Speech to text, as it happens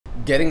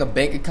Getting a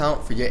bank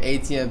account for your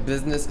ATM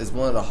business is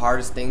one of the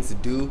hardest things to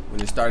do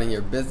when you're starting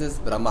your business,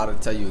 but I'm about to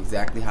tell you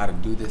exactly how to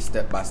do this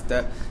step by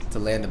step to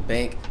land a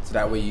bank so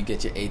that way you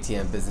get your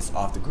ATM business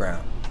off the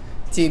ground.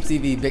 Team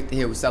CV Victor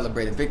here with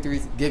Celebrating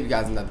Victories. Give you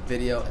guys another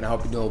video, and I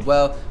hope you're doing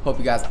well. Hope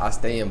you guys are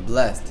staying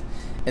blessed.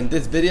 In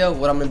this video,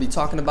 what I'm going to be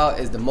talking about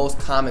is the most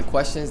common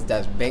questions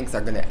that banks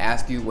are going to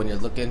ask you when you're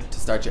looking to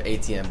start your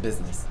ATM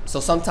business. So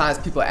sometimes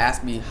people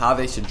ask me how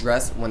they should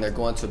dress when they're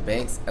going to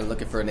banks and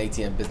looking for an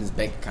ATM business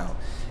bank account.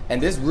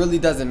 And this really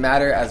doesn't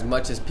matter as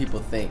much as people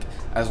think.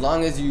 As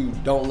long as you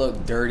don't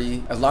look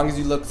dirty, as long as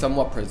you look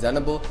somewhat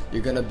presentable,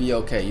 you're gonna be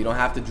okay. You don't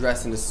have to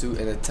dress in a suit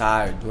and a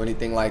tie or do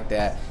anything like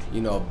that.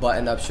 You know, a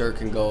button-up shirt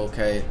can go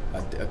okay,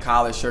 a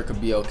collared shirt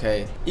could be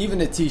okay,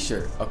 even a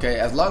t-shirt, okay?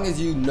 As long as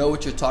you know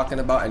what you're talking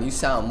about and you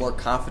sound more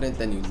confident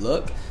than you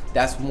look,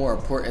 that's more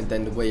important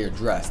than the way you're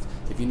dressed.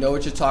 If you know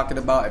what you're talking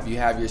about, if you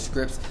have your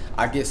scripts,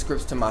 I give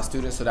scripts to my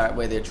students so that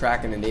way they're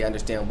tracking and they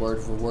understand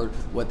word for word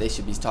what they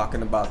should be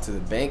talking about to the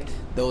bank.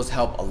 Those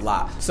help a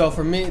lot. So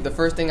for me, the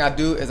first thing I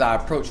do is I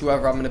approach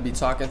whoever I'm going to be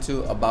talking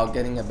to about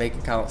getting a bank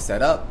account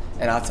set up,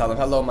 and I'll tell them,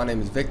 hello, my name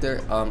is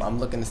Victor. I'm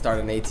looking to start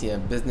an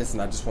ATM business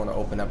and I just want to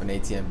open up an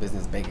ATM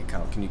business bank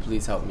account. Can you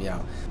please help me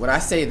out? When I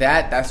say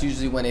that, that's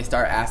usually when they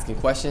start asking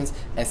questions,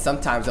 and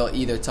sometimes they'll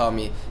either tell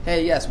me,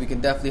 hey, yes, we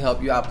can definitely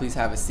help you out. Please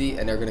have a seat,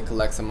 and they're going to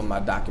collect some of my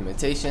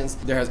documentations.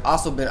 There has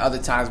also been other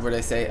times where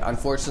they say,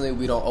 unfortunately,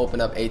 we don't open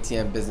up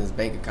ATM business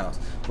bank accounts.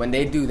 When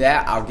they do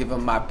that, I'll give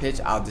them my pitch.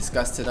 I'll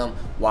discuss to them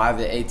why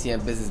the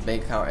ATM business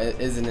bank account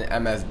isn't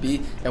an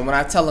MSB. And when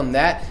I tell them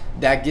that,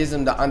 that gives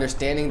them the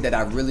understanding that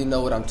I really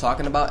know what I'm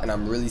talking about and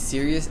I'm really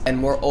serious and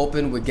more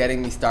open with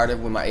getting me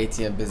started with my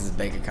ATM business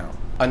bank account.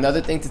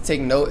 Another thing to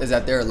take note is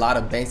that there are a lot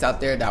of banks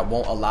out there that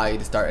won't allow you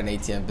to start an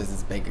ATM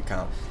business bank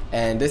account.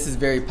 And this is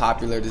very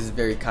popular, this is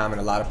very common,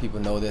 a lot of people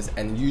know this,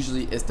 and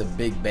usually it's the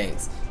big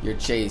banks, your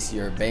Chase,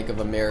 your Bank of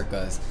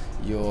Americas,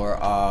 your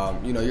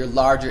your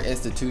larger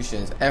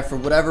institutions, and for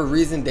whatever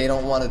reason they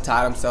don't want to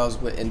tie themselves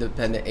with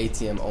independent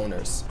ATM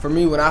owners. For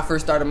me, when I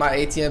first started my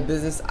ATM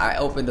business, I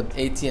opened an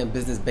ATM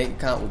business bank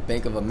account with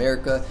Bank of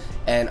America,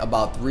 and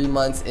about 3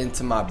 months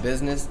into my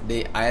business,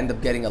 I ended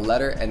up getting a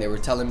letter and they were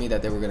telling me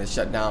that they were going to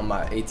shut down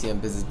my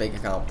ATM business bank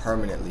account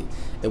permanently.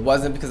 It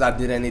wasn't because I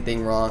did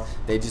anything wrong,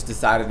 they just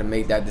decided to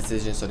make that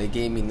decision, so they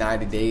gave me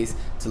 90 days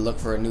to look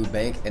for a new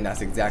bank, and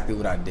that's exactly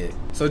what I did.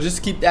 So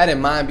just keep that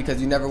in mind,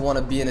 because you never want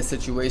to be in a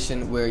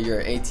situation where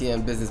your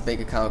ATM business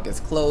bank account gets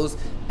closed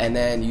and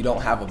then you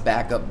don't have a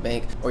backup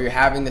bank, or you're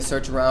having to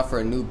search around for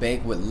a new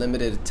bank with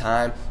limited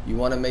time. You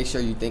want to make sure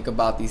you think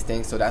about these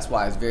things, so that's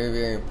why it's very,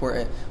 very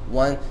important,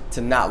 one,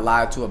 to not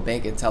lie to a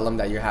bank and tell them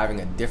that you're having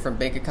a different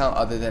bank account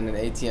other than an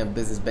ATM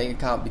business bank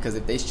account, because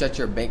if they shut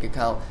your bank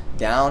account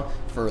down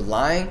for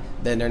lying,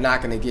 then they're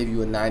not going to give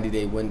you a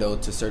 90-day window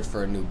to search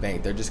for a new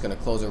bank. They're just going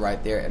to close it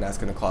right there, and that's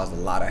going to cause a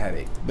lot of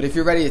headache. But if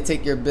you're ready to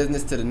take your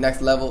business to the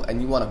next level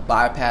and you want to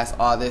bypass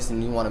all this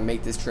and you want to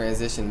make this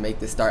transition, make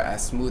this start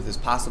as smooth as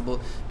possible,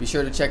 be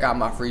sure to check out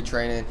my free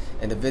training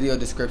in the video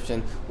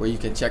description, where you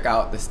can check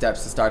out the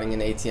steps to starting an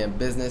ATM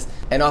business,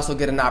 and also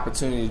get an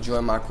opportunity to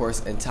join my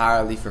course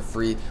entirely for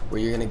free, where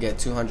you're going to get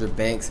 200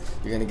 banks,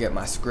 you're going to get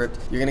my script,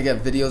 you're going to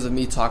get videos of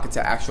me talking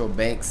to actual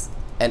banks,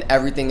 and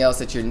everything else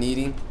that you're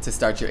needing to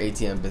start your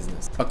ATM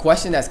business. A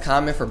question that's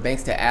common for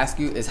banks to ask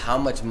you is how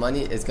much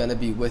money is going to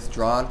be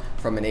withdrawn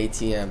from an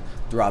ATM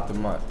throughout the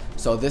month.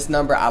 So this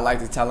number, I like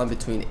to tell them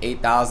between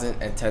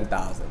 $8,000 and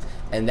 $10,000.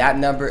 And that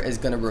number is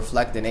going to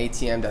reflect an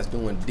ATM that's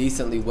doing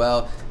decently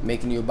well,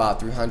 making you about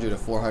 $300 to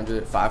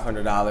 $400,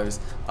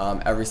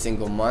 $500 every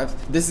single month.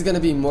 This is going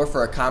to be more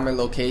for a common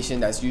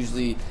location that's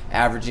usually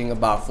averaging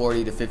about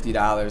 $40 to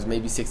 $50,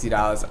 maybe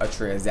 $60 a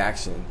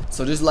transaction.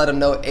 So just let them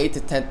know $8,000 to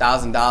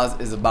 $10,000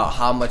 is about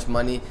how much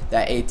money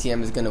that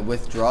ATM is going to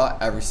withdraw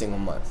every single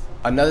month.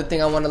 Another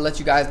thing I want to let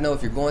you guys know,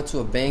 if you're going to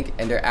a bank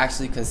and they're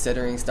actually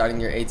considering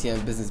starting your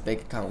ATM business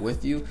bank account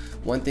with you,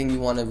 one thing you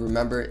want to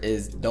remember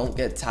is don't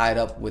get tied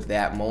up with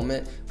that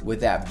moment, with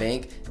that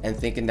bank, and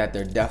thinking that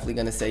they're definitely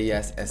going to say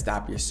yes and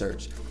stop your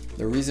search.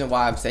 The reason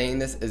why I'm saying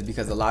this is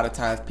because a lot of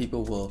times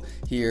people will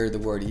hear the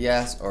word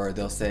yes, or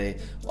they'll say,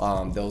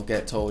 they'll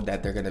get told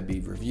that they're going to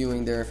be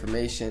reviewing their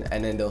information,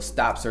 and then they'll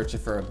stop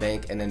searching for a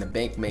bank, and then the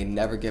bank may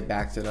never get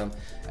back to them,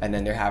 and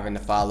then they're having to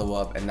follow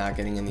up and not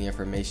getting any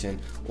information,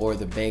 or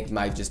the bank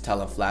might just tell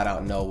them flat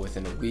out no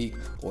within a week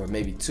or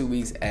maybe 2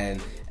 weeks,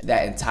 and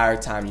that entire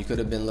time you could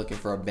have been looking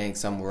for a bank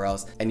somewhere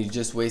else and you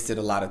just wasted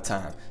a lot of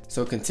time.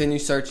 So continue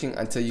searching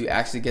until you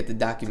actually get the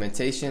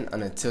documentation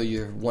and until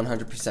you're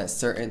 100%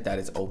 certain that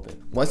it's open.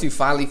 Once you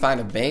finally find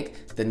a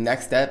bank, the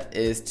next step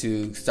is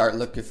to start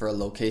looking for a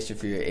location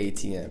for your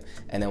ATM.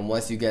 And then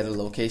once you get a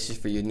location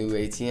for your new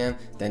ATM,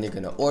 then you're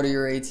going to order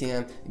your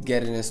ATM,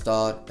 get it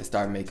installed, and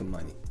start making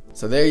money.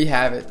 So there you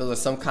have it. Those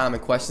are some common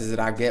questions that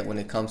I get when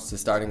it comes to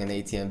starting an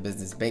ATM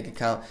Business bank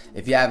account.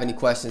 If you have any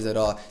questions at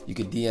all, you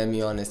could DM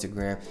me on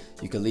Instagram.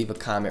 You can leave a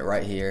comment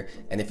right here.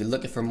 And if you're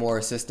looking for more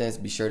assistance,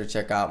 be sure to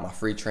check out my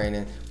free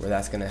training where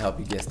that's going to help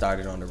you get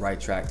started on the right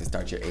track to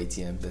start your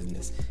ATM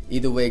business.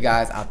 Either way,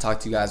 guys, I'll talk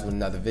to you guys with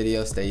another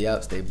video. Stay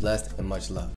up, stay blessed, and much love.